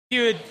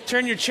You would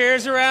turn your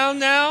chairs around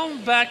now,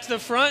 back to the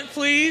front,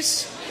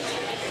 please.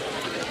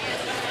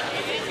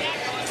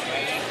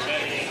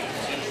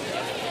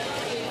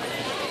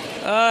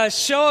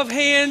 Show of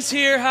hands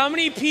here. How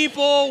many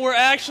people were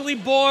actually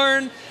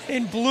born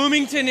in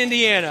Bloomington,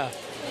 Indiana?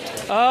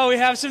 Oh, we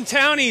have some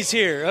townies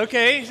here.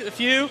 Okay, a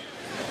few.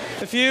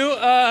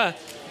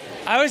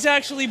 I was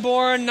actually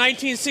born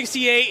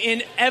 1968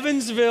 in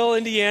Evansville,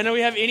 Indiana.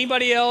 We have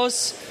anybody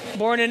else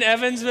born in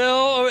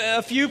Evansville?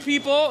 A few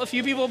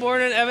people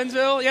born in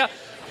Evansville? Yeah.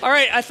 All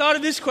right, I thought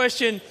of this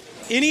question.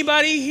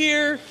 Anybody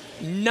here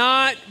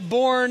not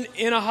born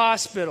in a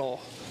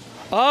hospital?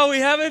 Oh, we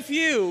have a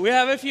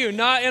few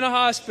not in a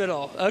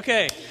hospital.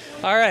 Okay.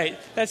 All right.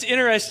 That's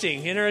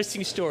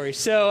interesting story.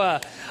 So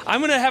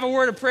I'm going to have a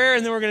word of prayer,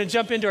 and then we're going to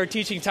jump into our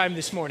teaching time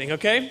this morning,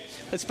 okay?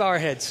 Let's bow our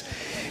heads.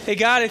 Hey,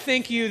 God, I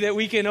thank you that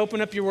we can open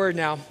up your word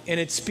now, and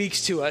it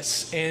speaks to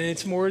us. And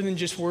it's more than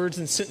just words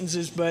and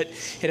sentences, but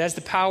it has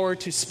the power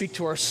to speak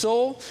to our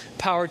soul,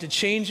 power to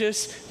change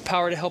us,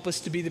 power to help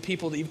us to be the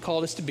people that you've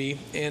called us to be.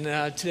 And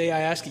today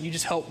I ask that you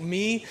just help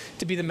me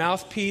to be the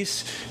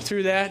mouthpiece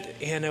through that.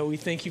 And we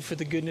thank you for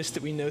the goodness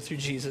that we know through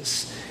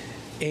Jesus.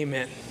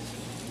 Amen.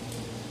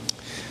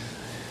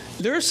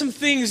 There are some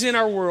things in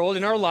our world,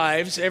 in our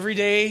lives,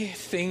 everyday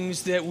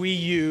things that we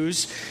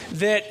use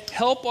that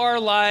help our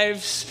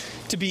lives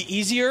to be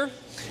easier,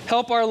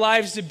 help our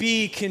lives to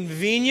be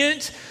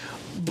convenient.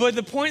 But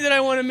the point that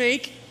I want to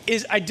make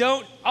is I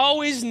don't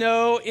always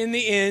know in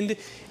the end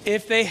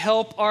if they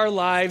help our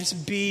lives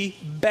be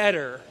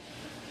better.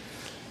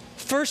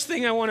 First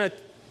thing I want to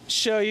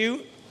show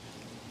you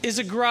is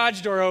a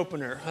garage door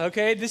opener,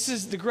 okay? This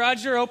is the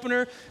garage door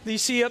opener that you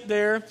see up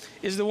there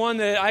is the one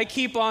that I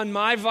keep on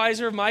my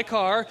visor of my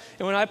car.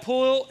 And when I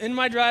pull in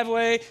my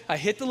driveway, I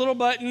hit the little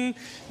button,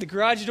 the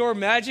garage door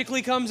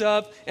magically comes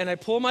up, and I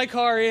pull my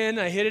car in,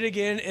 I hit it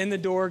again, and the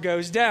door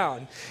goes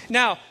down.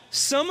 Now,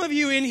 some of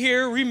you in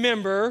here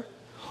remember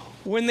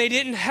when they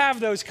didn't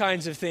have those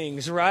kinds of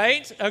things,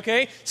 right?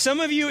 Okay? Some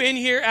of you in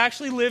here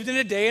actually lived in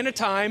a day and a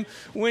time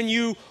when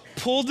you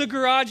pulled the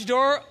garage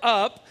door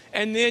up,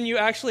 and then you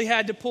actually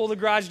had to pull the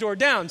garage door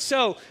down.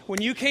 So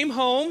when you came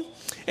home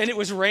and it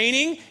was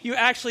raining, you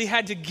actually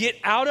had to get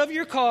out of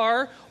your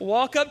car,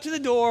 walk up to the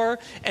door,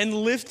 and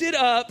lift it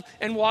up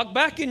and walk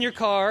back in your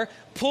car,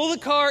 pull the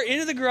car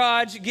into the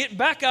garage, get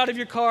back out of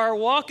your car,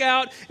 walk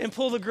out, and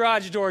pull the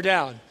garage door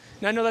down.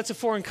 Now, I know that's a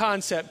foreign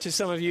concept to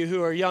some of you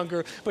who are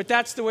younger, but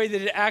that's the way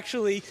that it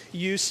actually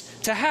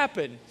used to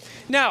happen.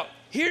 Now,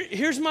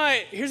 Here's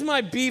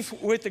my beef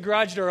with the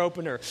garage door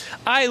opener.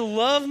 I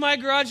love my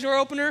garage door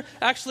opener.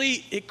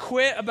 Actually, it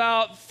quit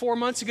about 4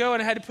 months ago,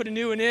 and I had to put a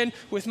new one in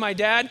with my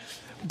dad.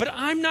 But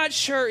I'm not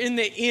sure in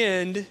the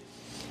end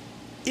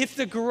if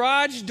the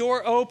garage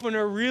door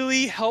opener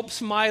really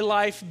helps my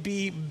life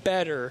be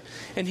better.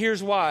 And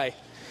here's why.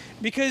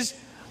 Because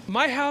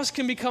my house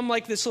can become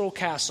like this little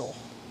castle,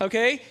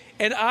 okay?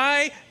 And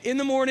I, in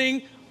the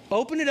morning,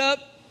 open it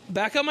up,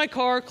 back up my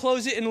car,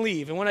 close it, and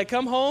leave. And when I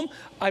come home,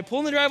 I pull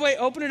in the driveway,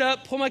 open it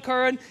up, pull my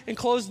car in, and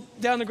close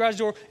down the garage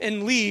door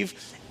and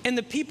leave. And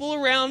the people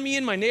around me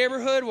in my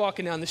neighborhood,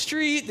 walking down the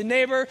street, the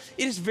neighbor,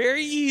 it is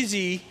very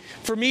easy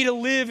for me to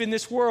live in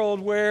this world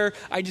where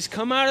I just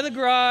come out of the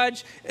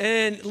garage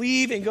and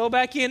leave and go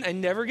back in. I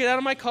never get out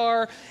of my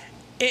car.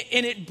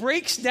 And it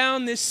breaks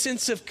down this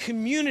sense of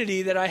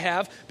community that I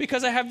have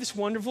because I have this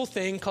wonderful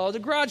thing called a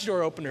garage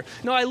door opener.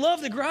 Now, I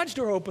love the garage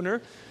door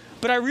opener,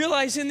 but I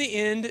realize in the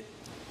end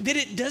that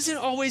it doesn't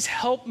always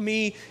help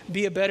me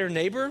be a better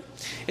neighbor.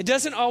 It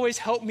doesn't always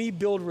help me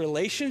build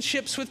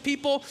relationships with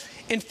people.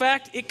 In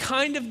fact, it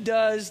kind of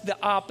does the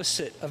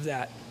opposite of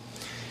that.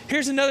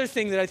 Here's another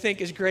thing that I think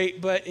is great,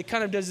 but it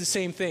kind of does the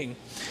same thing.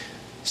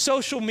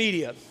 Social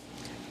media.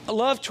 I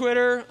love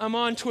Twitter. I'm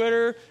on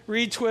Twitter,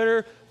 read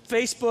Twitter,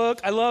 Facebook.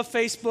 I love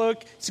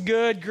Facebook. It's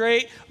good,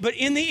 great. But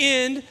in the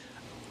end,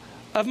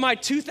 of my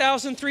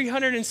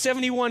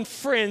 2,371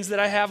 friends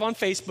that I have on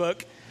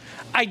Facebook,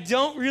 I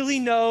don't really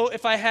know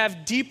if I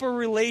have deeper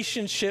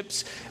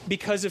relationships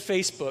because of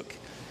Facebook.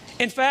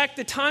 In fact,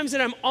 the times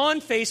that I'm on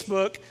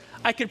Facebook,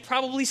 I could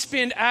probably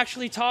spend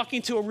actually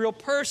talking to a real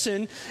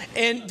person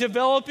and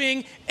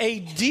developing a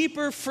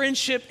deeper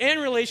friendship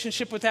and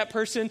relationship with that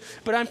person,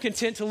 but I'm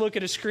content to look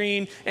at a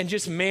screen and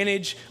just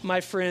manage my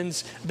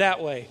friends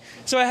that way.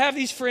 So I have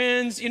these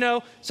friends,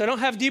 so I don't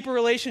have deeper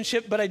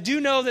relationship, but I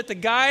do know that the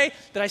guy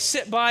that I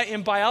sit by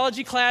in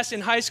biology class in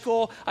high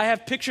school, I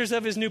have pictures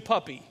of his new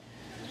puppy.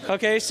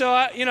 Okay, so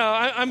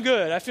I'm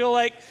good. I feel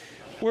like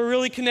we're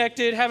really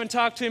connected. Haven't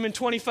talked to him in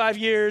 25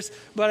 years,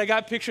 but I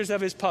got pictures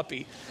of his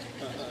puppy.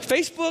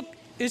 Facebook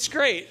is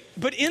great,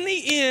 but in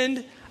the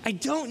end, I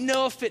don't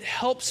know if it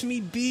helps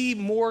me be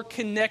more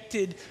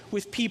connected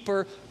with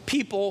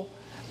people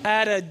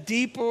at a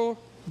deeper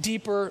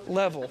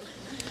level.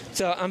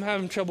 So I'm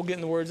having trouble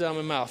getting the words out of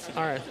my mouth.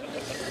 All right.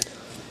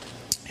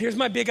 Here's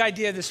my big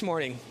idea this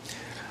morning.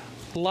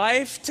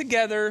 Life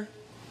together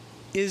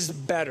is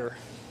better.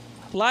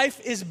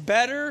 Life is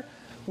better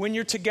when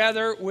you're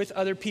together with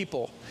other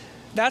people.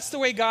 That's the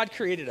way God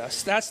created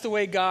us. That's the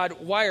way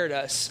God wired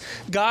us.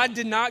 God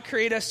did not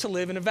create us to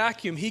live in a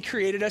vacuum. He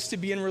created us to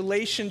be in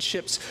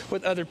relationships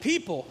with other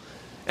people.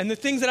 And the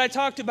things that I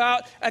talked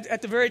about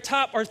at the very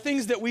top are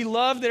things that we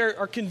love, that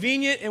are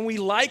convenient, and we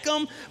like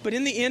them. But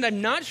in the end,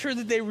 I'm not sure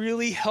that they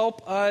really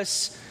help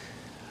us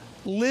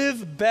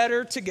live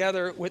better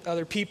together with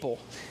other people.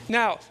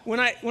 Now,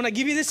 when I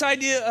give you this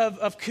idea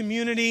of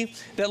community,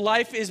 that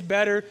life is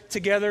better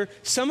together,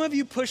 some of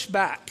you push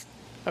back.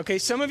 Okay,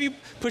 some of you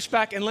push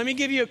back, and let me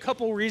give you a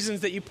couple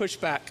reasons that you push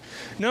back.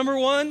 Number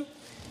one,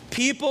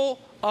 people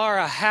are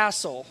a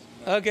hassle.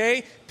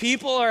 Okay,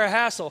 people are a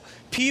hassle.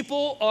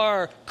 People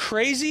are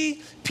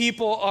crazy.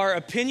 People are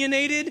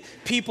opinionated.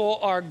 People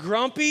are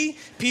grumpy.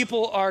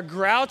 People are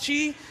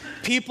grouchy.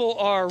 People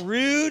are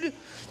rude.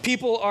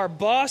 People are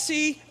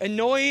bossy,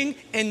 annoying,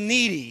 and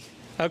needy.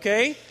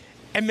 Okay,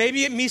 and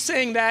maybe me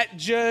saying that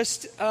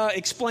just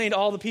explained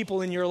all the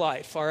people in your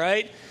life. All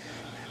right.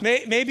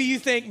 Maybe you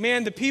think,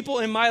 man, the people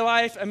in my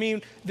life,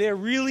 they're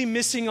really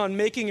missing on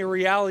making a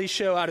reality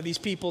show out of these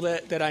people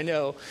that I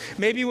know.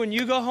 Maybe when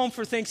you go home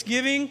for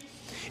Thanksgiving,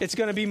 it's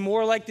going to be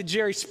more like the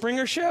Jerry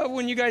Springer show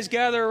when you guys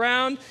gather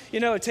around,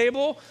 a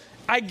table.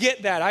 I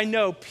get that. I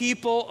know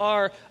people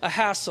are a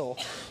hassle.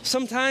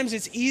 Sometimes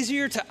it's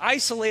easier to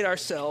isolate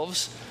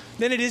ourselves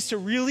than it is to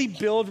really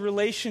build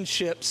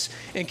relationships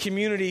and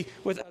community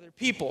with other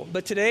people.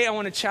 But today I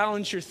want to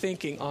challenge your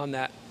thinking on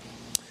that.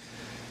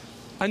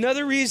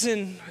 Another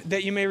reason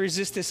that you may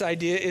resist this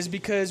idea is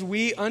because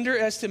we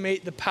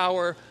underestimate the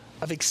power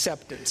of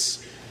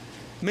acceptance.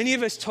 Many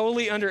of us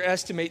totally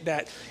underestimate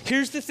that.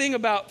 Here's the thing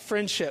about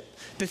friendship.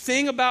 The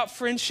thing about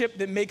friendship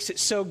that makes it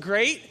so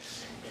great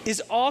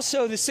is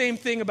also the same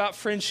thing about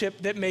friendship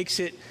that makes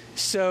it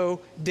so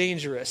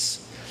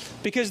dangerous.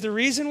 Because the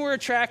reason we're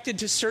attracted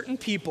to certain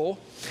people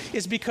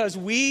is because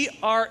we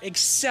are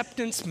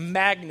acceptance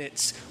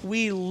magnets.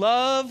 We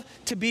love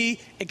to be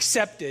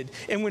accepted.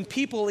 And when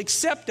people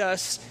accept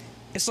us,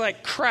 it's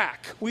like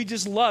crack. We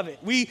just love it.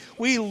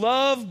 We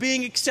love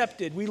being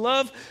accepted. We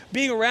love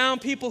being around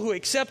people who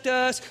accept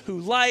us, who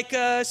like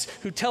us,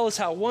 who tell us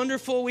how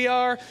wonderful we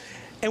are.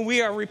 And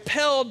we are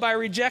repelled by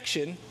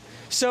rejection.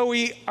 So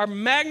we are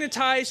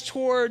magnetized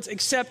towards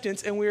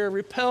acceptance, and we are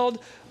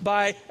repelled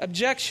by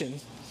objection.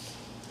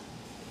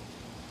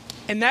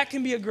 And that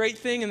can be a great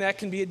thing, and that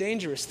can be a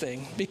dangerous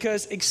thing,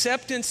 because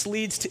acceptance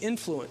leads to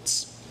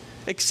influence.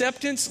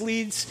 Acceptance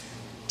leads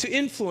to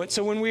influence.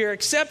 So when we are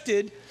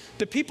accepted,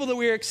 the people that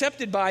we are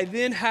accepted by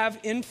then have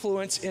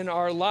influence in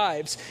our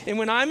lives. And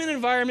when I'm in an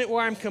environment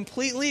where I'm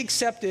completely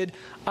accepted,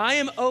 I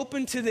am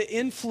open to the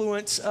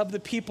influence of the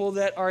people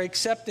that are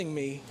accepting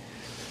me.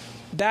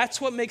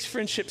 That's what makes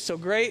friendship so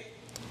great,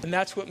 and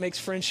that's what makes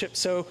friendship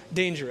so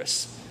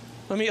dangerous.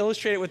 Let me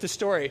illustrate it with a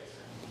story.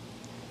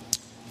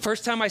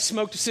 First time I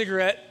smoked a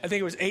cigarette, I think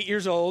it was 8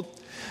 years old.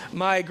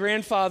 My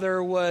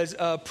grandfather was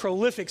a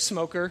prolific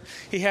smoker.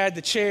 He had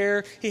the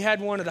chair. He had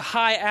one of the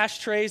high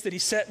ashtrays that he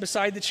set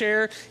beside the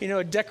chair,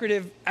 a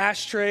decorative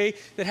ashtray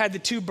that had the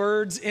two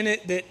birds in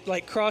it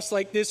that crossed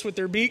like this with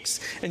their beaks,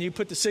 and you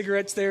put the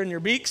cigarettes there in your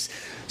beaks.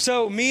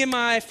 So me and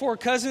my 4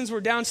 cousins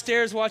were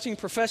downstairs watching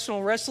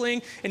professional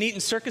wrestling and eating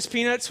circus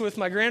peanuts with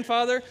my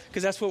grandfather,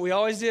 because that's what we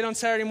always did on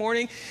Saturday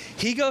morning.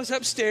 He goes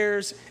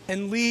upstairs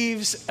and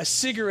leaves a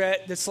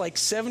cigarette that's like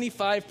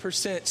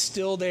 75%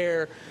 still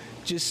there,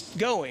 just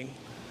going.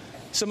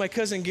 So my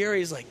cousin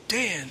Gary is like,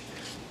 Dan,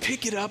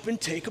 pick it up and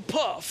take a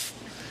puff.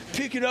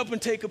 Pick it up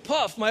and take a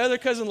puff. My other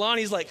cousin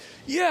Lonnie's like,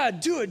 yeah,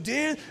 do it,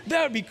 Dan.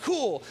 That would be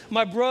cool.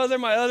 My brother,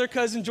 my other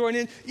cousin joined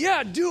in.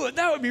 Yeah, do it.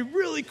 That would be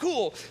really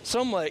cool. So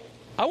I'm like,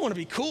 I want to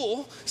be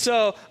cool.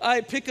 So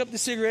I pick up the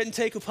cigarette and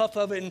take a puff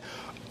of it. And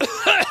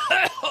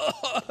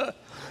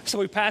so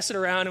we pass it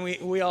around,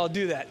 and we all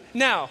do that.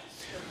 Now,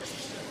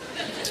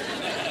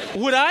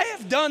 would I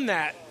have done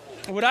that?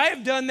 Would I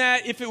have done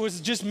that if it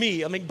was just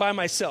me, by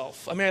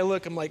myself? I'm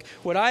like,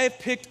 would I have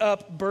picked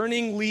up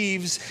burning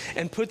leaves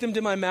and put them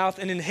to my mouth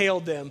and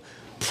inhaled them?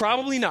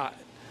 Probably not.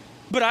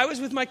 But I was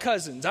with my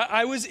cousins.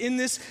 I was in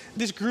this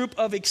group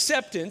of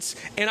acceptance,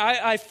 and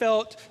I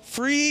felt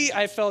free,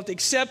 I felt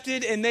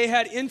accepted, and they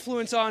had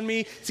influence on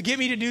me to get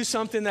me to do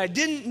something that I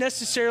didn't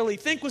necessarily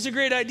think was a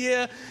great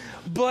idea,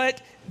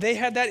 but they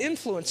had that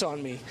influence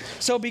on me.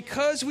 So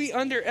because we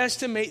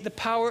underestimate the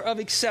power of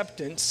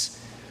acceptance,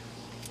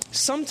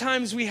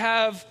 sometimes we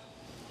have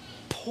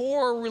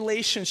poor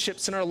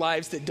relationships in our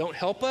lives that don't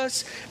help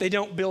us, they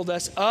don't build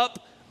us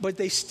up, but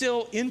they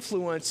still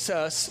influence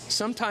us,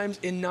 sometimes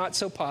in not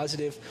so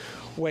positive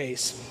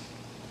ways.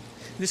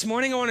 This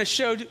morning I want to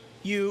show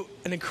you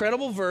an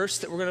incredible verse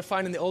that we're going to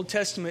find in the Old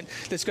Testament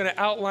that's going to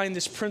outline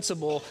this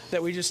principle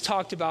that we just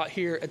talked about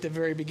here at the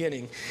very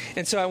beginning.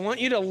 And so I want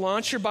you to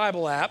launch your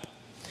Bible app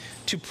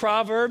to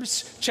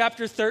Proverbs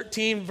chapter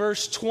 13,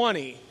 verse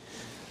 20.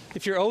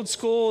 If you're old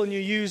school and you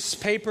use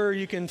paper,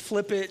 you can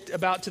flip it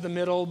about to the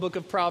middle, book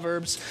of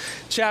Proverbs,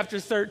 chapter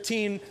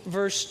 13,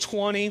 verse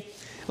 20.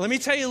 Let me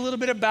tell you a little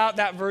bit about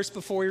that verse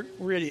before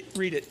we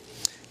read it.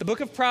 The book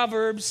of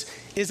Proverbs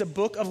is a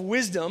book of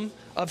wisdom,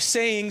 of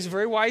sayings,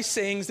 very wise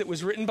sayings that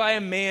was written by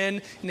a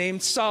man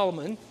named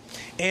Solomon.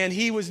 And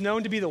he was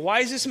known to be the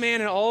wisest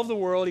man in all of the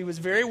world. He was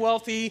very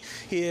wealthy.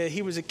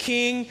 He was a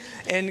king.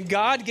 And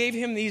God gave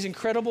him these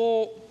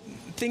incredible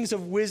things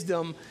of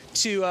wisdom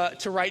to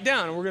write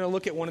down. And we're going to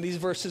look at one of these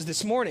verses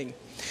this morning.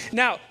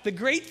 Now, the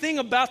great thing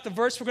about the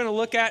verse we're going to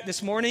look at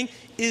this morning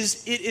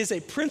is it is a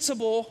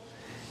principle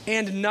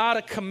and not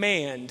a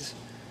command.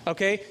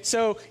 Okay,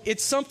 so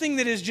it's something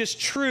that is just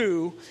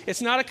true.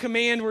 It's not a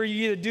command where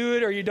you either do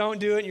it or you don't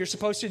do it, and you're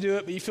supposed to do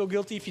it, but you feel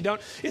guilty if you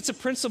don't. It's a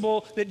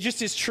principle that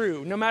just is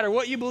true. No matter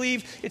what you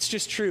believe, it's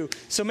just true.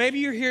 So maybe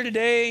you're here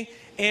today,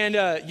 and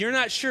you're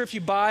not sure if you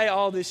buy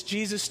all this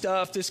Jesus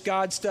stuff, this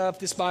God stuff,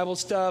 this Bible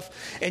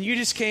stuff, and you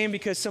just came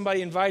because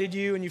somebody invited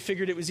you and you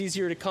figured it was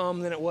easier to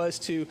come than it was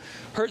to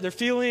hurt their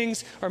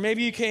feelings, or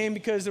maybe you came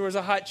because there was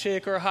a hot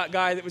chick or a hot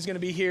guy that was going to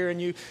be here and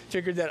you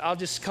figured that I'll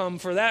just come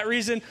for that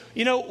reason.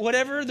 You know,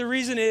 whatever the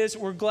reason is,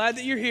 we're glad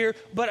that you're here,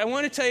 but I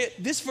want to tell you,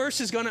 this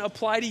verse is going to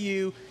apply to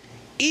you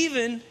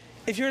even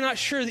if you're not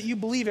sure that you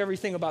believe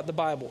everything about the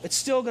Bible. It's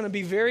still going to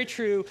be very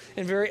true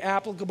and very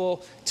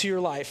applicable to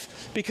your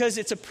life because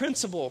it's a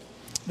principle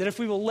that if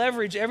we will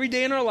leverage every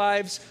day in our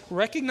lives,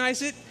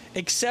 recognize it,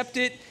 accept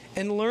it,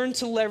 and learn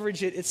to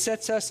leverage it, it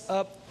sets us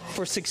up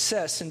for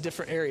success in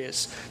different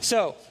areas.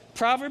 So,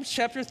 Proverbs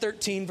chapter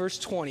 13, verse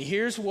 20.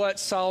 Here's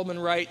what Solomon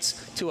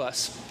writes to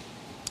us.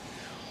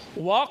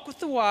 Walk with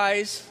the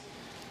wise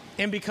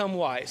and become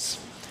wise.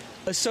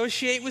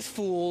 Associate with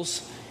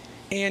fools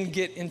and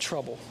get in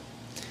trouble.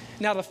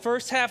 Now, the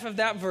first half of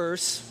that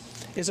verse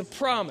is a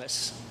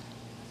promise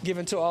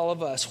given to all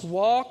of us.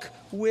 Walk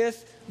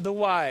with the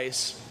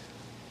wise.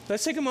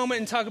 Let's take a moment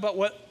and talk about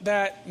what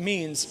that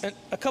means. And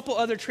a couple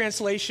other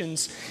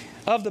translations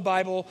of the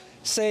Bible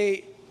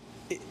say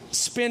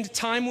spend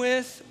time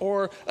with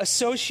or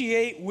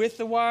associate with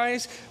the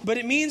wise, but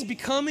it means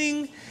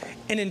becoming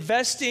and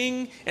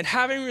investing and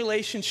having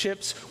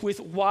relationships with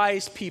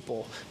wise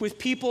people, with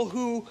people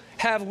who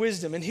have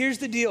wisdom. And here's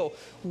the deal.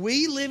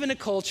 We live in a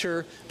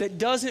culture that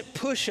doesn't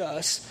push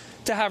us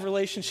to have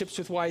relationships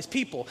with wise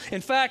people.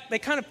 In fact, they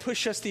kind of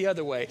push us the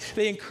other way.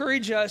 They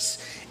encourage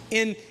us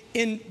in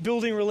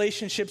building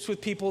relationships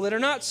with people that are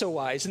not so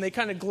wise, and they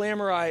kind of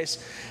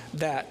glamorize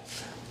that.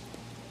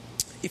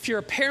 If you're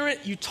a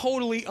parent, you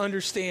totally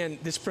understand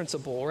this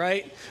principle,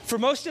 right? For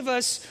most of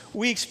us,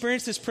 we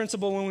experienced this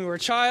principle when we were a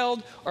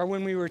child or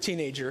when we were a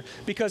teenager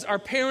because our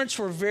parents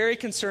were very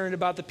concerned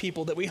about the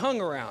people that we hung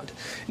around.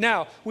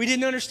 Now, we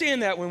didn't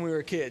understand that when we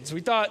were kids.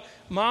 We thought,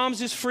 mom's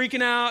just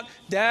freaking out,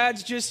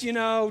 dad's just,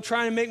 trying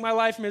to make my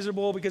life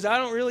miserable because I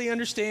don't really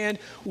understand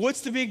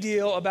what's the big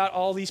deal about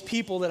all these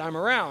people that I'm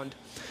around.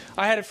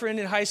 I had a friend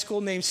in high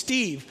school named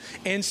Steve,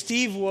 and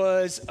Steve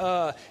was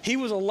a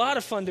lot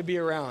of fun to be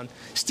around.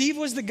 Steve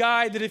was the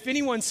guy that if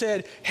anyone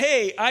said,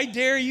 hey, I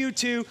dare you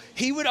to,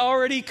 he would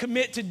already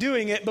commit to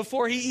doing it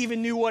before he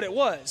even knew what it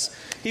was.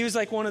 He was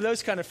like one of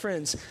those kind of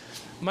friends.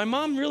 My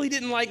mom really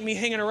didn't like me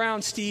hanging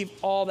around Steve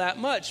all that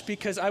much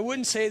because I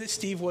wouldn't say that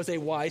Steve was a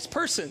wise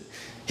person.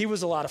 He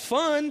was a lot of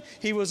fun,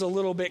 he was a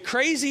little bit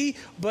crazy,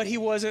 but he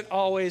wasn't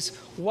always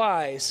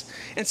wise.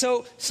 And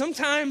so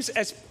sometimes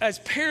as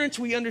parents,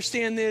 we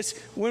understand this.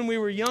 When we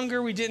were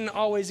younger, we didn't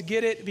always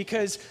get it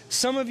because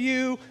some of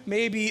you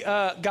maybe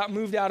got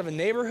moved out of a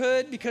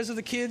neighborhood because of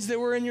the kids that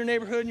were in your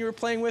neighborhood and you were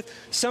playing with.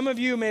 Some of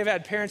you may have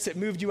had parents that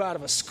moved you out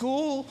of a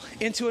school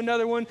into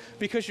another one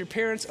because your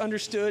parents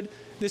understood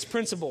this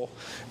principle.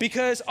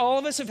 Because all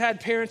of us have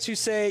had parents who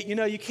say,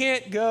 you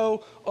can't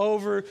go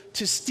over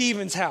to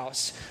Stephen's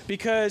house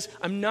because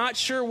I'm not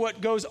sure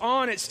what goes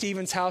on at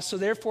Stephen's house, so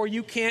therefore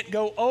you can't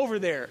go over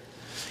there.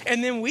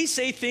 And then we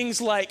say things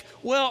like,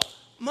 well,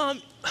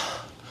 Mom,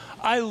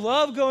 I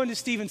love going to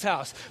Stephen's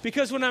house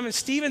because when I'm at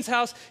Stephen's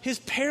house, his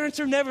parents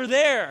are never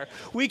there.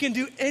 We can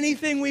do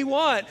anything we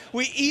want.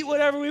 We eat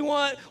whatever we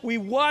want. We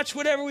watch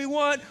whatever we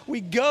want. We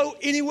go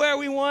anywhere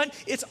we want.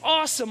 It's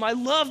awesome. I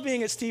love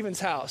being at Stephen's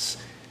house.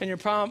 And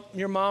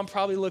your mom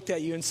probably looked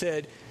at you and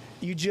said,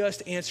 you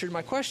just answered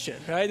my question,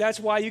 right? That's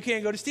why you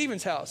can't go to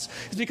Stephen's house.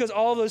 It's because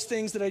all those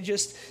things that I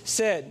just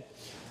said.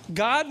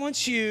 God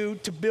wants you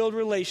to build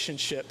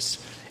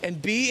relationships and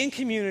be in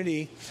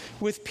community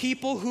with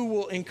people who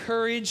will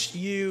encourage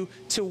you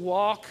to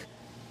walk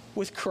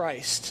with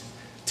Christ,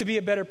 to be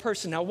a better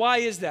person. Now, why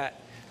is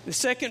that? The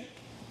second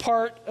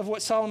part of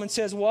what Solomon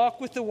says, walk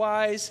with the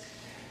wise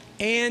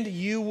and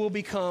you will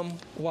become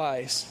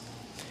wise.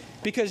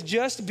 Because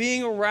just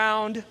being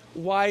around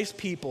wise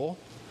people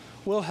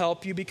will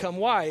help you become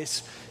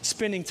wise.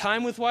 Spending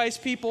time with wise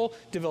people,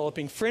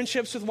 developing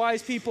friendships with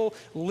wise people,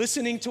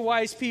 listening to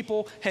wise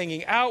people,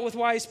 hanging out with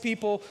wise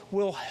people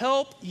will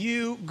help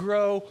you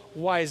grow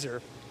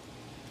wiser.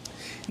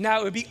 Now,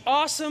 it would be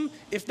awesome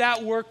if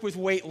that worked with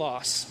weight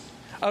loss.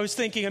 I was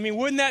thinking,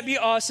 wouldn't that be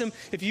awesome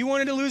if you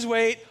wanted to lose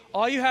weight,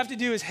 all you have to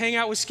do is hang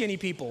out with skinny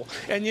people,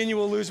 and then you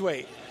will lose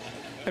weight.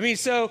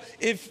 So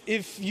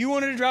if you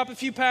wanted to drop a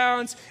few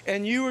pounds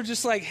and you were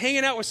just like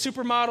hanging out with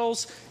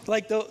supermodels,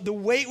 like the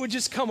weight would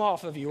just come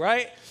off of you,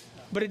 right?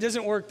 But it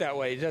doesn't work that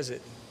way, does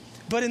it?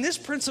 But in this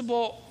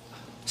principle,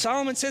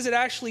 Solomon says it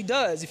actually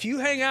does. If you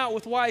hang out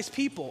with wise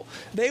people,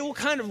 they will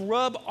kind of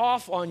rub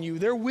off on you.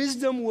 Their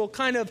wisdom will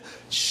kind of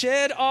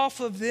shed off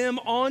of them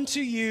onto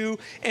you,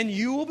 and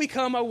you will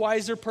become a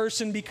wiser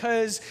person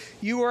because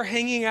you are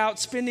hanging out,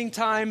 spending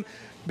time,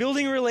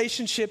 building a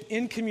relationship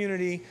in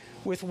community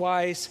with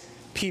wise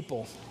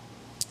people.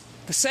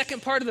 The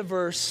second part of the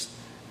verse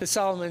that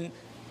Solomon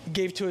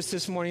gave to us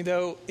this morning,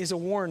 though, is a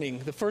warning.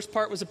 The first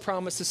part was a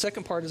promise. The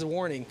second part is a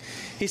warning.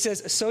 He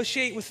says,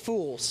 associate with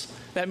fools.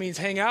 That means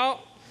hang out,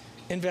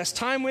 invest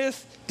time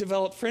with,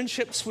 develop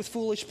friendships with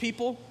foolish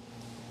people.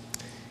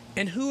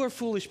 And who are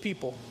foolish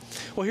people?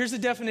 Well, here's the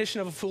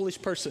definition of a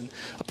foolish person.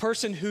 A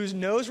person who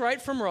knows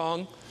right from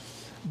wrong,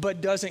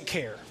 but doesn't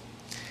care.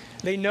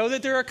 They know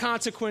that there are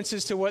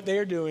consequences to what they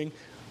are doing,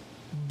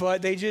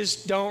 but they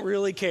just don't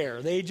really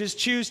care. They just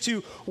choose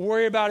to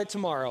worry about it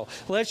tomorrow.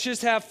 Let's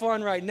just have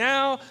fun right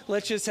now.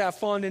 Let's just have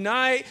fun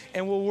tonight,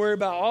 and we'll worry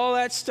about all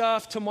that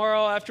stuff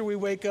tomorrow after we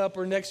wake up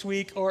or next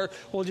week, or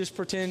we'll just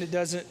pretend it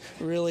doesn't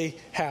really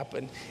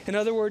happen. In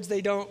other words,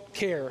 they don't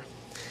care.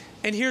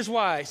 And here's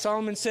why.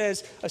 Solomon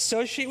says,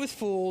 associate with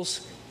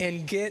fools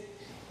and get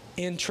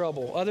in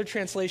trouble. Other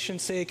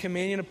translations say a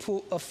companion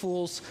of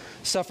fools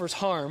suffers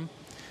harm.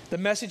 The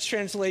Message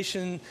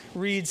translation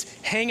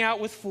reads, hang out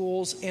with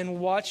fools and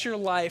watch your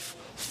life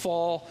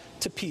fall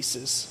to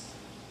pieces.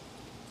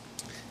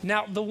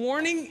 Now, the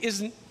warning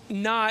is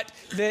not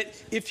that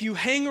if you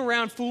hang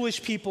around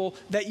foolish people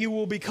that you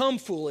will become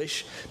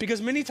foolish, because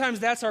many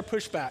times that's our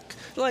pushback.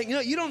 Like,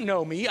 you don't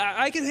know me.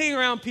 I can hang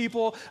around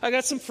people. I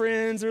got some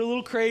friends. They're a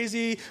little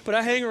crazy, but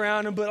I hang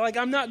around them. But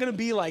I'm not going to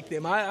be like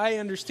them. I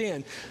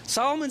understand.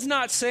 Solomon's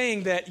not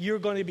saying that you're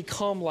going to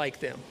become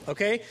like them,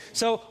 okay?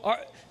 So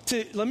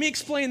let me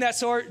explain that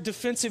so our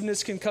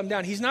defensiveness can come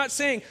down. He's not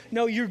saying,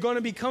 no, you're going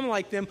to become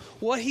like them.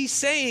 What he's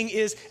saying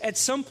is at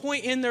some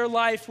point in their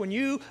life, when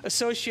you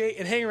associate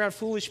and hang around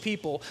foolish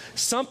people,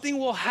 something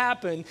will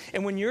happen.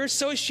 And when you're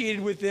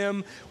associated with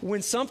them,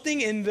 when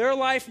something in their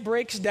life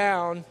breaks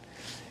down,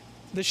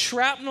 the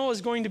shrapnel is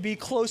going to be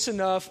close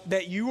enough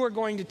that you are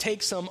going to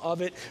take some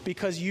of it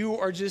because you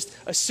are just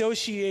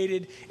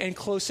associated and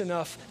close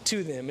enough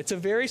to them. It's a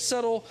very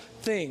subtle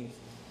thing.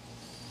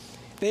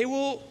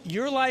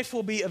 Your life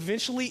will be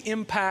eventually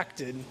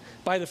impacted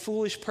by the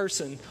foolish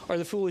person or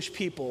the foolish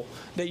people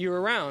that you're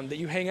around, that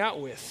you hang out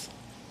with.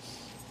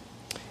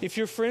 If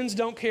your friends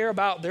don't care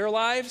about their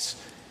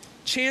lives,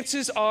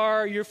 chances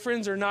are your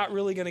friends are not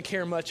really going to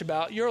care much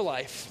about your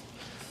life.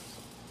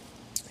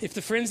 If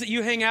the friends that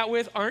you hang out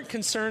with aren't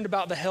concerned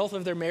about the health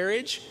of their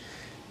marriage,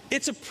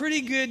 it's a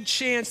pretty good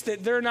chance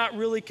that they're not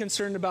really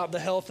concerned about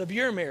the health of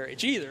your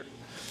marriage either.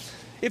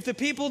 If the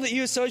people that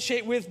you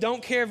associate with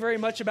don't care very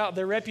much about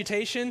their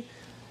reputation,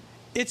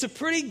 it's a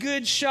pretty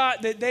good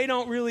shot that they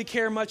don't really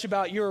care much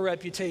about your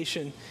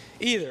reputation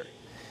either.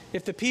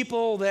 If the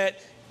people that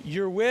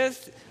you're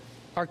with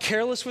are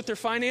careless with their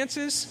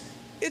finances,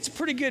 it's a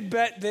pretty good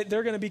bet that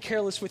they're going to be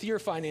careless with your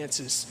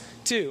finances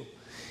too.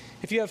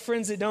 If you have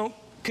friends that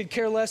could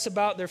care less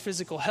about their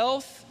physical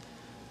health,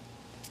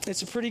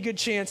 it's a pretty good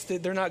chance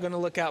that they're not going to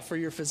look out for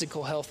your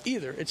physical health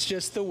either. It's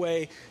just the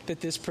way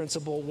that this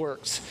principle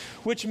works.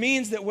 Which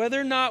means that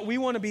whether or not we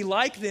want to be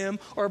like them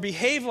or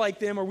behave like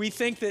them or we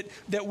think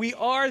that we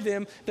are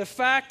them, the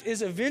fact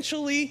is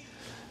eventually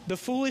the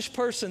foolish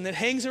person that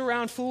hangs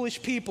around foolish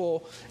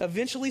people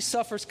eventually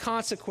suffers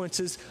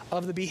consequences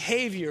of the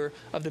behavior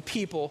of the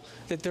people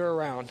that they're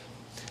around.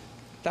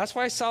 That's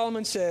why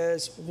Solomon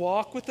says,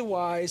 walk with the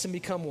wise and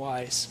become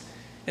wise,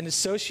 and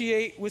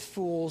associate with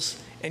fools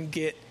and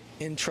get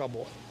in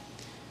trouble.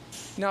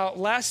 Now,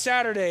 last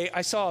Saturday,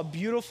 I saw a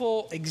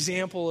beautiful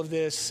example of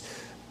this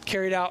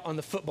carried out on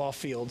the football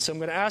field. So I'm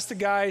going to ask the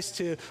guys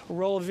to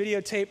roll a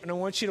videotape, and I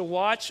want you to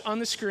watch on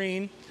the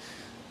screen.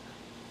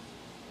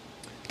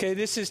 Okay,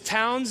 this is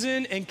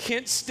Townsend and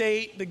Kent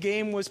State. The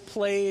game was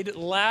played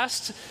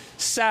last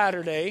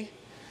Saturday.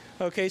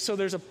 Okay, so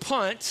there's a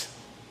punt.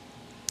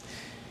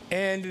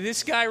 And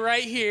this guy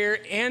right here,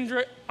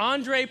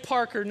 Andre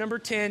Parker, number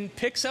 10,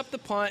 picks up the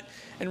punt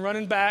and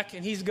running back,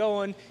 and he's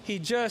going. He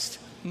just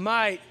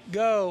might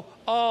go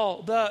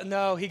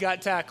no, he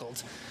got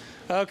tackled.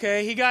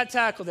 Okay, he got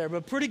tackled there,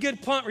 but pretty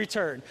good punt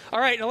return. All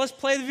right, now let's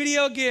play the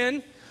video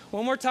again.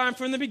 One more time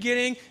from the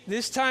beginning.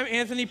 This time,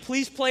 Anthony,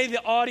 please play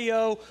the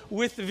audio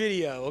with the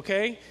video,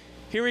 okay?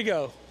 Here we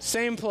go.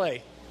 Same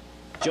play.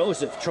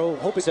 Joseph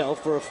hope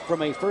himself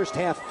from a first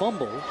half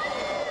fumble.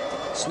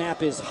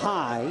 Snap is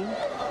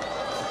high.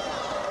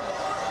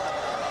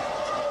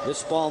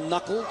 This ball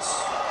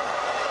knuckles.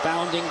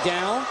 Bounding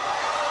down.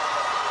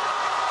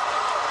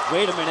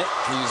 Wait a minute.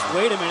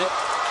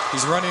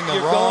 He's running the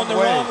You're wrong going the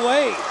wrong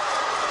way.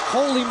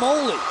 Holy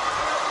moly.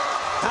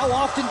 How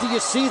often do you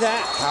see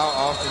that? How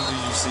often do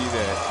you see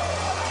that?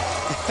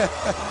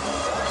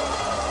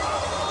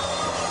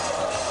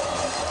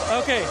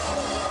 Okay.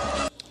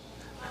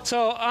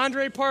 So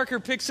Andre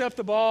Parker picks up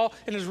the ball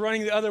and is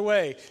running the other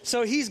way.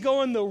 So he's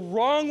going the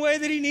wrong way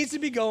that he needs to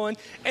be going.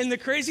 And the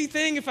crazy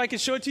thing, if I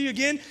could show it to you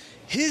again,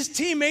 his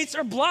teammates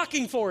are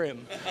blocking for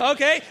him,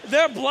 okay?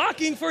 They're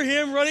blocking for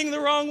him running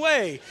the wrong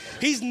way.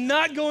 He's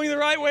not going the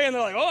right way, and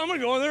they're like, oh, I'm going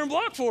to go in there and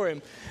block for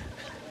him.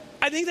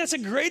 I think that's a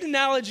great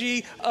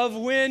analogy of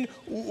when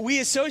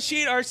we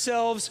associate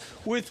ourselves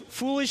with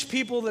foolish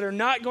people that are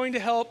not going to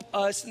help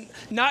us,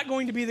 not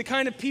going to be the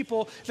kind of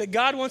people that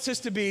God wants us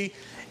to be.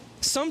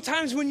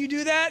 Sometimes when you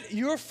do that,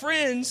 your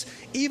friends,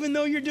 even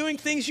though you're doing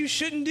things you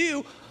shouldn't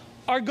do,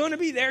 are going to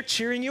be there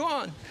cheering you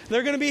on.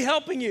 They're going to be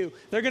helping you.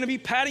 They're going to be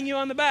patting you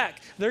on the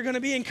back. They're going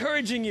to be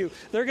encouraging you.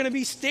 They're going to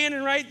be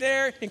standing right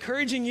there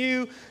encouraging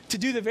you to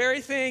do the very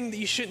thing that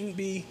you shouldn't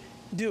be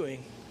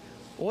doing.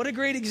 What a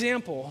great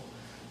example.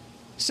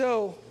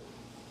 So,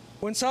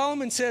 when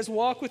Solomon says,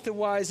 walk with the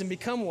wise and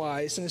become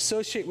wise and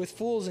associate with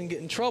fools and get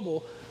in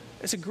trouble,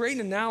 it's a great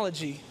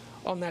analogy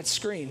on that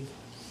screen.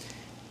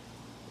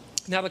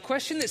 Now, the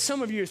question that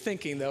some of you are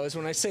thinking, though, is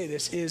when I say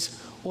this is,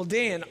 well,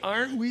 Dan,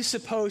 aren't we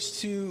supposed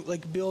to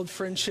build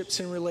friendships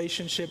and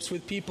relationships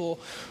with people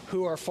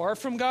who are far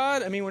from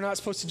God? I mean, we're not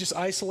supposed to just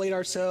isolate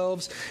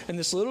ourselves in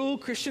this little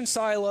Christian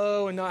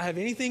silo and not have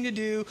anything to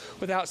do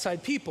with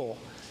outside people.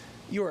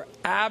 You are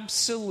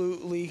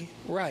absolutely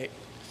right.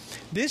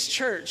 This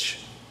church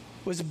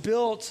was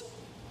built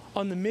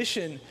on the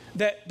mission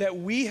that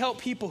we help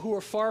people who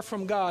are far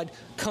from God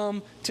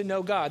come to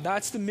know God.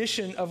 That's the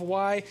mission of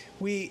why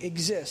we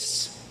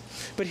exist.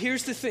 But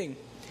here's the thing.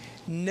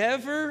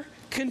 Never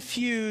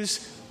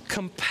confuse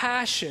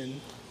compassion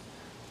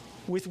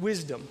with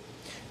wisdom,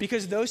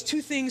 because those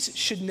two things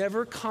should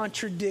never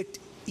contradict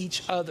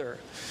each other.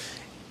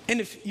 And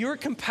if you're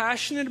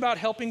compassionate about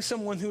helping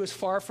someone who is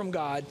far from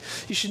God,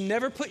 you should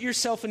never put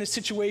yourself in a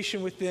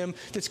situation with them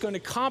that's going to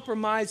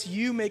compromise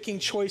you making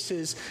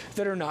choices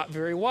that are not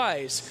very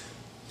wise.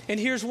 And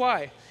here's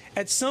why.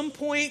 At some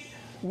point,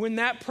 when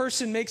that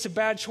person makes a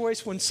bad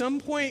choice, when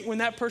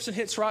that person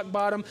hits rock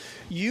bottom,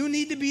 you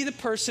need to be the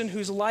person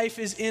whose life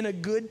is in a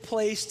good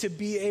place to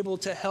be able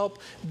to help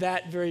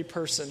that very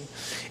person.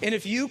 And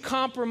if you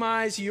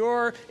compromise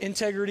your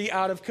integrity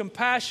out of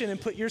compassion and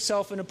put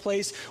yourself in a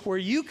place where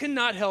you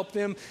cannot help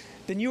them,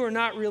 then you are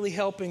not really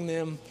helping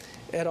them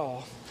at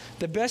all.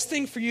 The best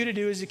thing for you to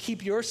do is to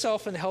keep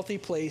yourself in a healthy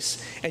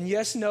place and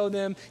yes, know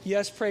them,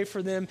 yes, pray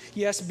for them,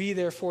 yes, be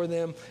there for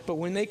them. But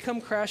when they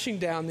come crashing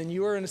down, then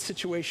you are in a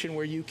situation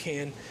where you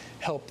can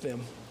help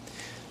them.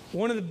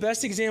 One of the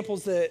best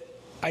examples that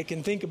I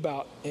can think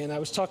about, and I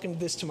was talking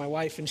this to my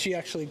wife, and she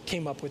actually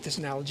came up with this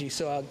analogy,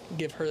 so I'll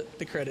give her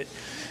the credit,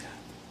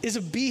 is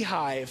a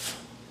beehive.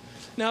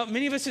 Now,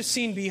 many of us have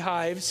seen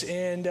beehives,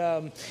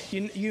 and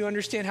you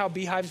understand how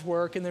beehives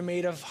work, and they're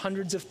made of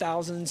hundreds of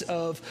thousands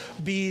of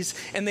bees,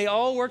 and they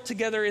all work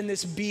together in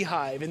this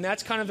beehive, and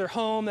that's kind of their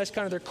home, that's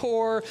kind of their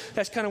core,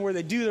 that's kind of where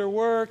they do their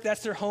work,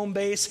 that's their home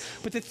base.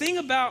 But the thing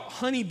about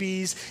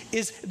honeybees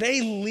is they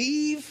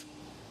leave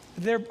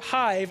their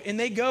hive, and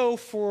they go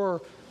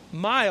for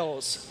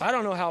miles. I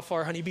don't know how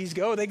far honeybees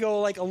go. They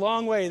go a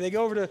long way. They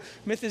go over to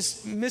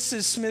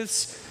Mrs.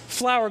 Smith's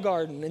flower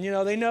garden,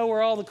 and they know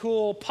where all the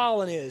cool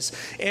pollen is.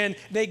 And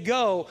they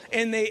go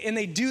and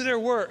they do their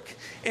work.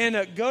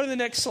 And go to the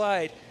next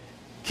slide.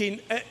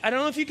 I don't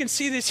know if you can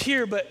see this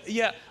here, but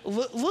yeah,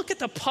 look at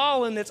the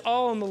pollen that's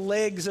all on the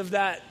legs of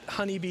that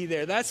honeybee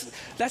there.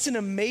 That's an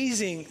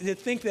amazing to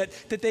think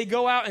that they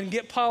go out and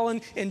get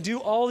pollen and do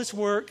all this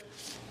work.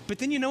 But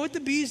then you know what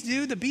the bees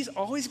do? The bees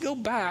always go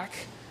back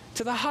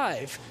to the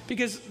hive,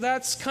 because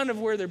that's kind of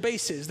where their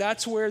base is.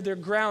 That's where they're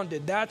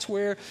grounded. That's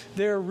where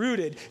they're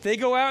rooted. They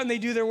go out and they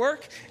do their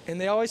work,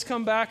 and they always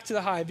come back to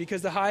the hive,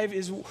 because the hive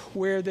is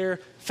where their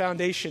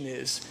foundation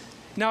is.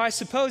 Now, I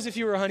suppose if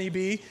you were a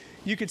honeybee,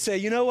 you could say,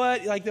 you know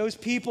what, those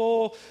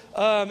people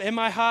in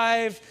my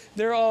hive,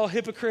 they're all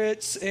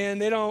hypocrites,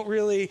 and they don't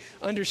really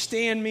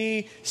understand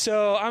me,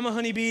 so I'm a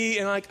honeybee,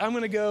 and I'm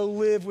going to go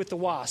live with the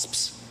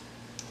wasps.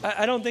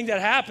 I don't think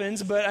that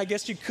happens, but I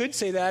guess you could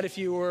say that if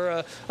you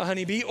were a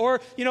honeybee. Or,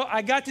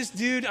 I got this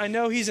dude, I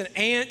know he's an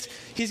ant.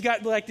 He's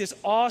got this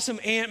awesome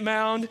ant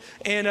mound,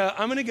 and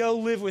I'm going to go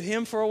live with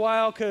him for a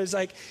while because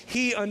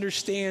he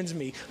understands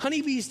me.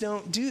 Honeybees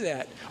don't do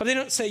that. Or they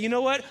don't say, you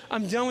know what,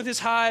 I'm done with this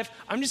hive.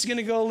 I'm just going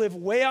to go live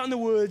way out in the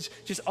woods,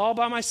 just all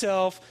by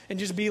myself, and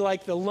just be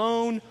like the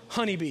lone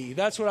honeybee.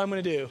 That's what I'm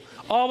going to do.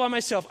 All by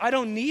myself. I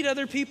don't need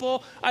other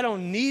people. I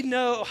don't need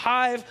no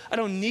hive. I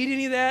don't need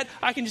any of that.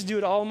 I can just do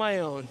it all on my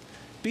own.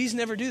 Bees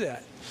never do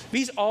that.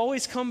 Bees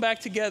always come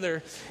back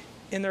together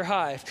in their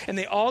hive. And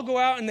they all go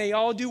out and they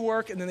all do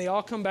work, and then they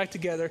all come back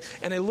together.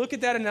 And I look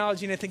at that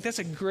analogy, and I think that's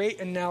a great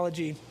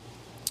analogy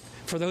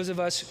for those of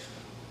us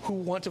who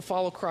want to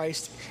follow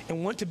Christ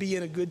and want to be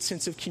in a good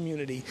sense of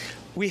community.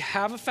 We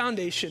have a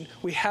foundation.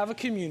 We have a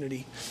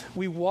community.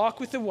 We walk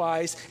with the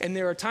wise, and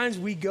there are times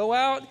we go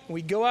out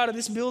of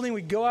this building,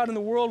 we go out in the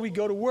world, we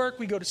go to work,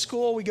 we go to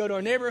school, we go to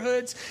our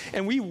neighborhoods,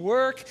 and we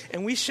work,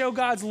 and we show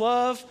God's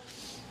love.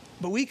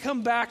 But we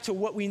come back to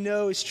what we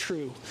know is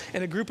true,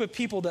 and a group of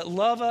people that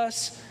love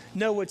us,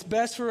 know what's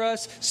best for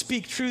us,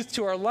 speak truth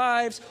to our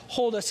lives,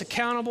 hold us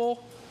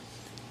accountable.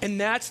 And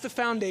that's the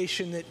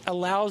foundation that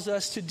allows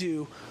us to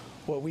do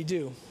what we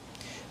do.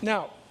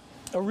 Now,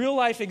 a real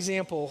life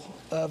example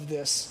of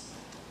this.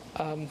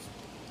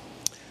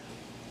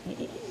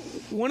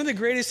 One of the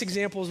greatest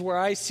examples where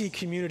I see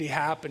community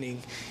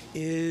happening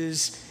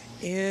is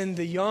in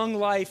the young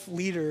life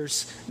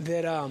leaders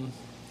that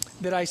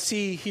I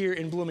see here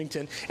in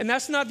Bloomington. And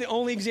that's not the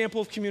only example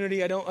of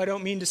community. I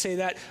don't mean to say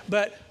that,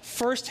 but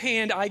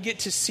firsthand I get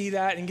to see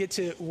that and get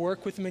to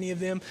work with many of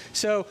them.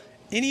 So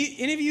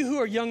any of you who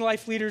are young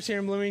life leaders here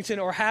in Bloomington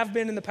or have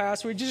been in the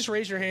past, would you just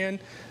raise your hand?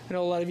 I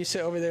know a lot of you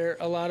sit over there,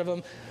 a lot of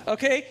them.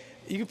 Okay,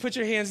 you can put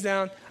your hands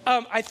down.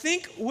 I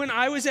think when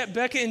I was at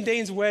Becca and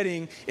Dane's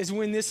wedding is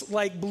when this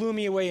blew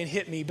me away and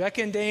hit me.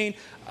 Becca and Dane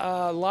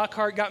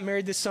Lockhart got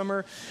married this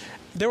summer.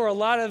 There were a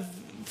lot of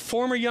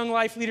former young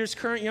life leaders,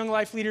 current young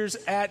life leaders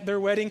at their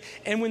wedding.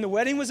 And when the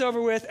wedding was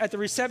over with, at the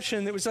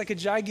reception, it was like a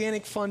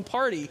gigantic fun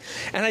party.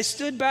 And I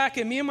stood back,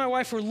 and me and my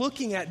wife were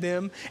looking at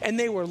them, and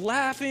they were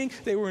laughing,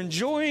 they were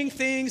enjoying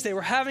things, they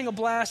were having a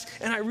blast.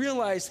 And I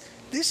realized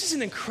this is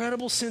an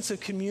incredible sense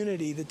of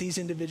community that these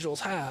individuals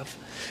have,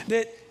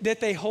 that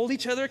they hold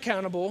each other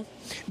accountable.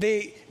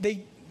 They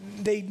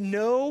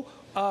know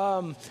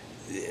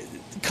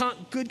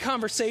good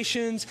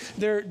conversations.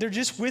 They're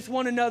just with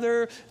one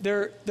another.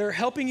 They're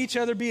helping each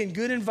other be in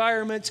good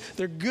environments.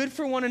 They're good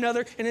for one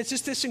another. And it's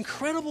just this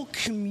incredible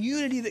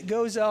community that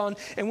goes on.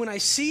 And when I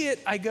see it,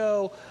 I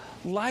go,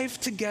 life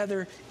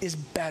together is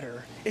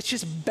better. It's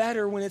just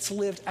better when it's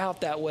lived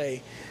out that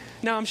way.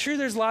 Now, I'm sure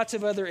there's lots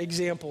of other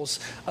examples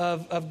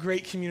of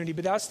great community,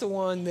 but that's the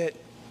one that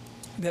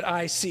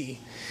I see.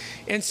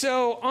 And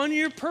so on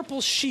your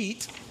purple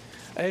sheet,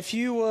 if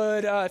you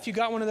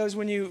got one of those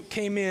when you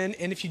came in,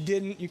 and if you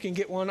didn't, you can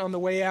get one on the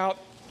way out.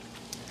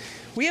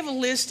 We have a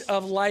list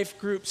of life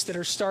groups that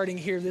are starting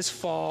here this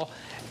fall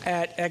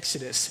at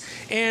Exodus.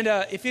 And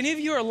if any of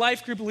you are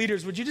life group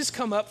leaders, would you just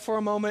come up for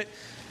a moment?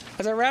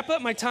 As I wrap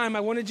up my time,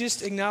 I want to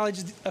just acknowledge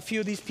a few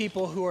of these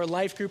people who are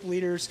life group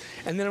leaders,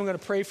 and then I'm going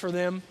to pray for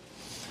them.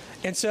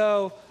 And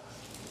so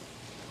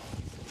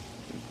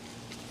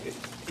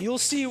you'll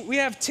see we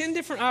have 10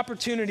 different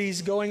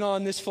opportunities going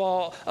on this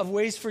fall of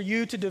ways for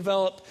you to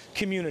develop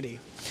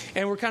community.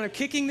 And we're kind of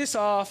kicking this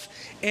off.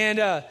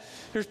 And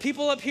there's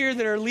people up here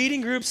that are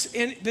leading groups.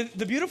 And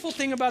the beautiful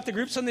thing about the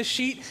groups on this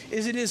sheet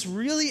is it is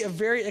really a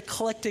very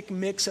eclectic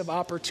mix of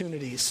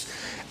opportunities.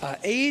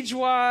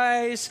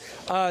 Age-wise,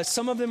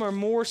 some of them are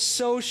more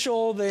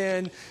social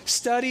than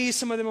study.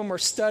 Some of them are more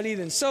study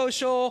than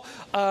social.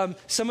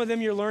 Some of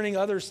them you're learning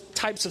other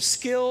types of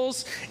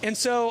skills. And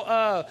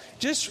so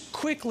just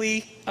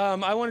quickly,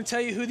 I want to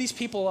tell you who these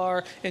people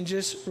are. And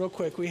just real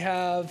quick, we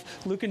have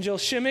Luke and Jill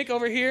Shimmick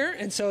over here.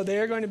 And so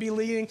they're going to be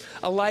leading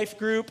a life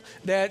group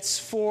that's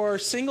for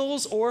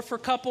singles or for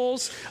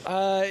couples.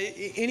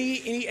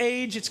 Any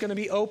age, it's going to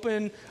be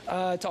open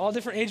to all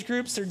different age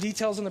groups. There are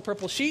details on the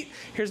purple sheet.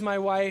 Here's my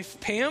wife,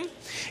 Pam,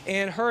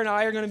 and her and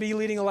I are going to be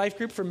leading a life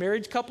group for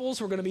married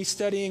couples. We're going to be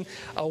studying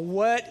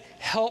what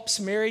helps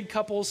married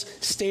couples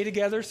stay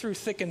together through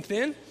thick and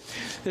thin.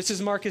 This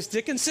is Marcus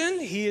Dickinson.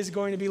 He is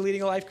going to be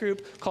leading a life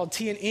group called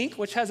Tea and Ink,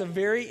 which has a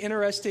very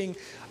interesting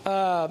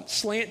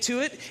slant to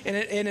it, and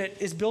it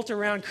is built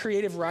around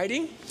creative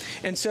writing.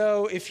 And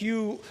so if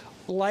you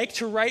like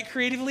to write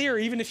creatively, or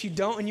even if you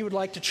don't and you would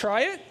like to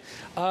try it,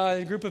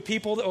 a group of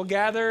people that will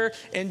gather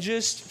and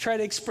just try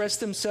to express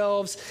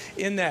themselves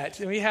in that.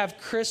 And we have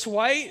Chris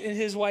White, and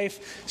his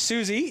wife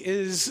Susie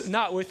is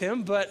not with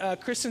him,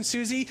 but Chris and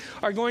Susie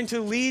are going to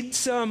lead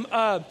some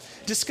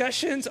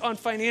discussions on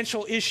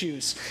financial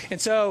issues. And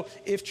so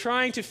if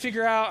trying to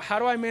figure out how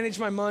do I manage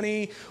my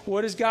money,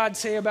 what does God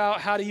say about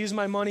how to use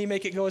my money,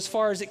 make it go as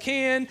far as it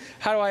can,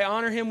 how do I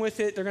honor him with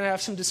it, they're going to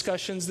have some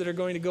discussions that are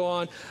going to go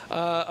on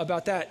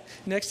about that.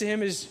 Next to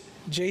him is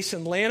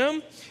Jason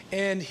Lanham,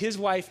 and his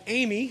wife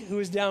Amy, who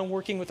is down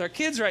working with our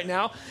kids right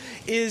now,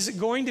 is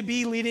going to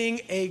be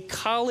leading a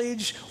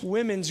college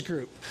women's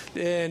group.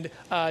 And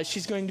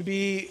she's going to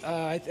be,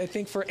 I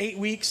think, for 8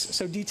 weeks,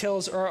 so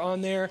details are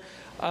on there.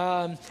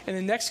 And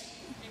the next...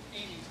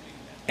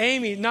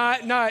 Amy,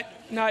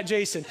 not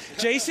Jason.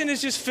 Jason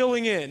is just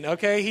filling in,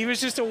 okay? He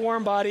was just a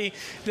warm body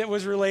that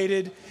was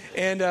related,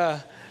 and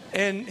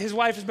his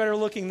wife is better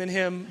looking than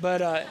him.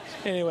 But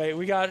anyway,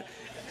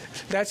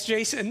 that's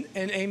Jason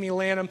and Amy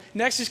Lanham.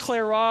 Next is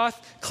Claire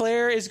Roth.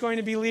 Claire is going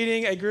to be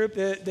leading a group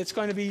that's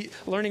going to be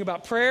learning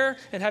about prayer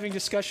and having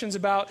discussions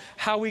about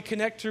how we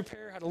connect through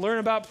prayer, how to learn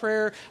about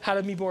prayer, how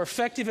to be more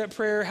effective at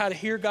prayer, how to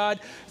hear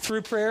God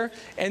through prayer.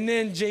 And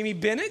then Jamie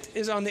Bennett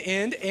is on the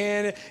end,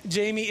 and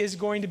Jamie is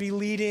going to be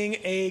leading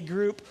a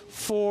group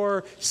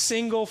for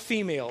single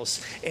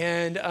females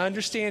and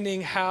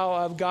understanding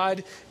how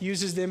God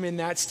uses them in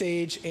that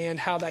stage and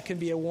how that can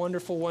be a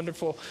wonderful,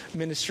 wonderful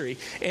ministry.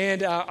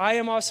 And I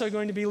am also also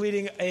going to be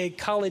leading a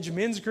college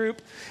men's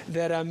group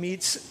that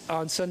meets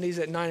on Sundays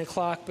at 9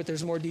 o'clock, but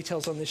there's more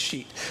details on this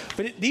sheet.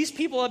 But these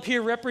people up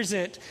here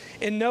represent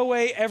in no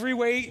way every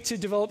way to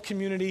develop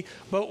community,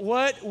 but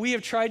what we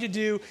have tried to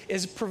do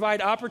is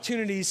provide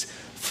opportunities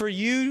for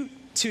you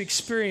to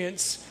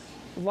experience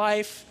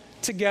life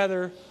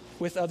together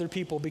with other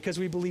people, because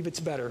we believe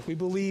it's better. We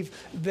believe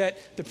that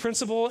the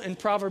principle in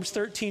Proverbs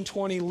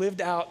 13:20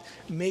 lived out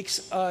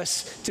makes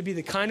us to be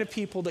the kind of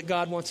people that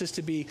God wants us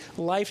to be,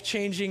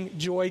 life-changing,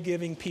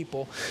 joy-giving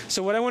people.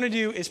 So what I want to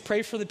do is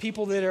pray for the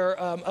people that are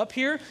up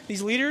here,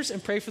 these leaders,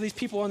 and pray for these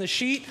people on the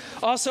sheet.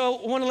 Also,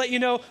 I want to let you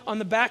know, on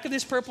the back of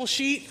this purple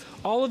sheet,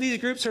 all of these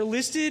groups are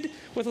listed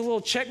with a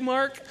little check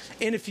mark.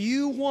 And if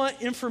you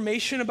want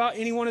information about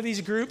any one of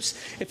these groups,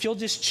 if you'll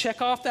just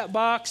check off that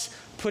box,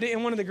 put it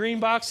in one of the green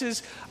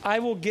boxes, I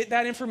will get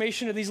that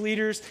information to these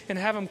leaders and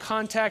have them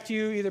contact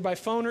you either by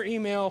phone or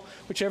email,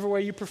 whichever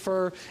way you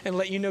prefer, and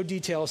let you know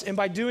details. And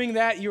by doing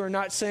that, you are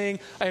not saying,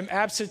 I am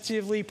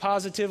absolutely,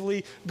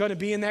 positively going to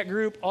be in that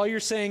group. All you're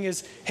saying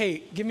is,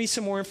 hey, give me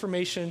some more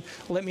information.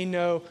 Let me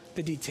know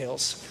the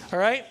details. All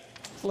right?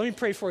 Let me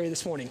pray for you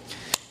this morning.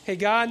 Hey,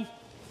 God,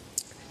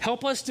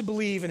 help us to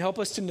believe and help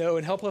us to know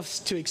and help us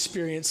to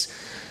experience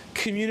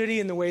community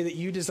in the way that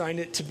you designed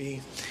it to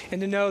be. And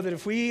to know that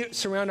if we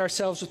surround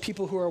ourselves with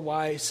people who are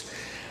wise,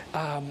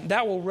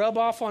 that will rub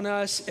off on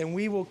us and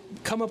we will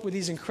come up with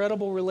these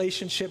incredible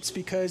relationships,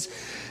 because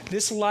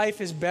this life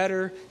is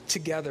better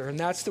together. And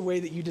that's the way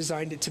that you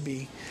designed it to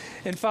be.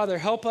 And Father,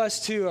 help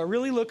us to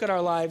really look at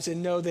our lives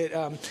and know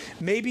that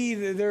maybe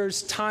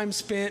there's time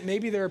spent,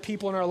 maybe there are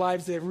people in our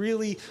lives that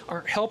really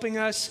aren't helping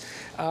us,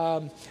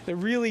 that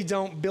really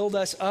don't build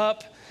us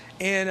up.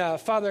 And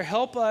Father,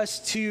 help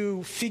us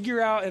to figure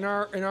out in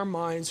our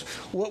minds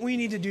what we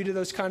need to do to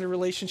those kind of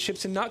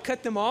relationships and not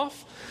cut them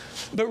off,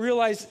 but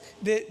realize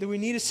that we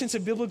need a sense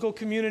of biblical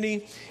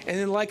community. And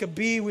then like a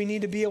bee, we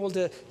need to be able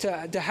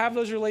to have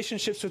those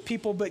relationships with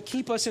people, but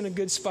keep us in a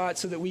good spot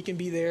so that we can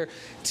be there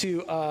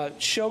to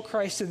show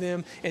Christ to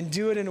them and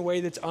do it in a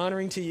way that's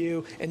honoring to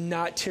you and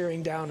not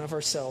tearing down of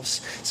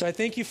ourselves. So I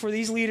thank you for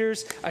these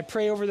leaders. I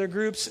pray over their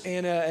groups,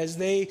 and as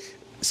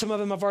some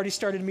of them have already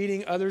started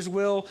meeting, others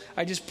will.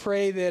 I just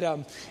pray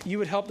that you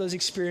would help those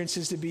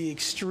experiences to be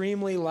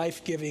extremely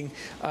life-giving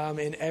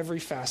in every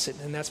facet.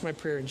 And that's my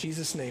prayer in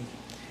Jesus' name.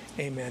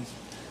 Amen.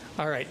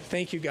 All right.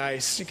 Thank you,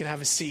 guys. You can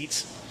have a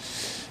seat.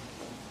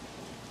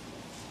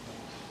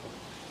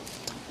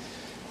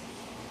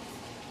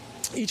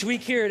 Each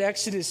week here at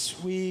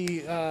Exodus,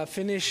 we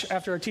finish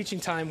after our teaching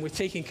time with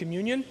taking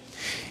communion.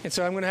 And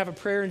so I'm going to have a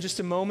prayer in just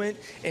a moment,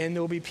 and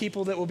there will be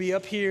people that will be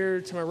up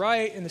here to my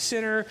right, in the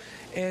center,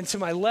 and to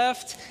my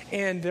left,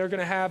 and they're going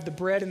to have the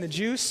bread and the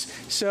juice.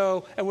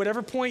 So at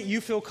whatever point you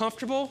feel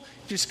comfortable,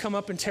 just come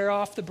up and tear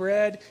off the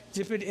bread,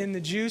 dip it in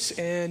the juice,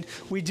 and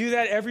we do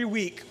that every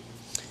week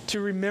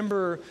to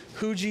remember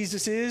who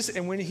Jesus is,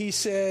 and when he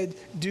said,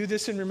 do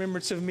this in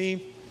remembrance of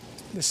me,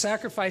 the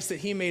sacrifice that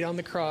he made on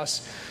the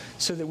cross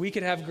so that we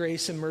could have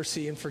grace and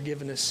mercy and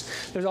forgiveness.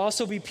 There'll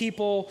also be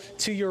people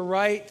to your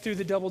right through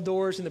the double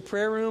doors in the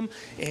prayer room.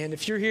 And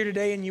if you're here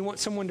today and you want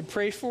someone to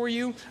pray for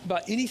you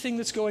about anything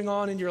that's going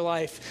on in your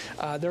life,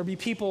 there'll be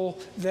people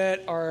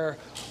that are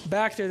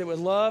back there that would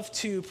love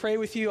to pray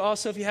with you.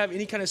 Also, if you have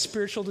any kind of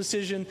spiritual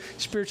decision,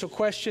 spiritual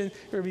question,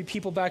 there'll be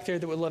people back there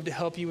that would love to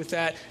help you with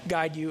that,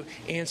 guide you,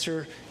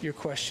 answer your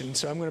question.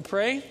 So I'm going to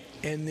pray,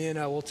 and then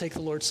we'll take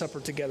the Lord's Supper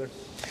together.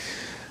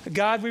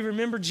 God, we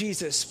remember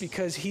Jesus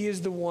because he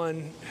is the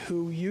one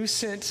who you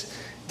sent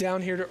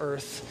down here to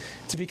earth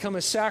to become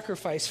a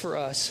sacrifice for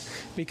us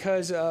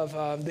because of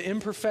the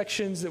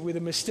imperfections, the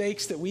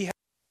mistakes that we have,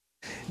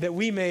 that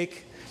we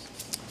make.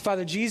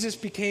 Father, Jesus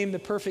became the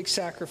perfect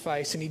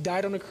sacrifice, and he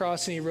died on the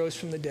cross and he rose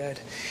from the dead.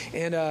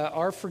 And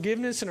our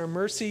forgiveness and our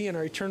mercy and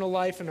our eternal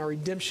life and our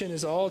redemption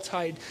is all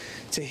tied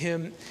to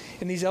him.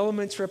 And these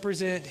elements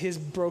represent his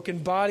broken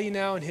body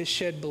now and his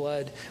shed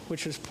blood,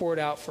 which was poured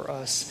out for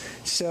us.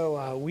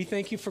 So we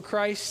thank you for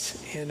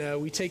Christ, and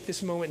we take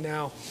this moment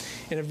now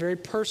in a very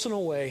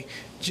personal way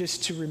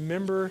just to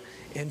remember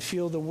and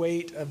feel the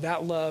weight of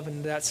that love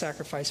and that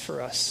sacrifice for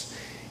us.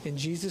 In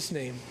Jesus'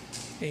 name,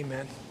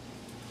 amen.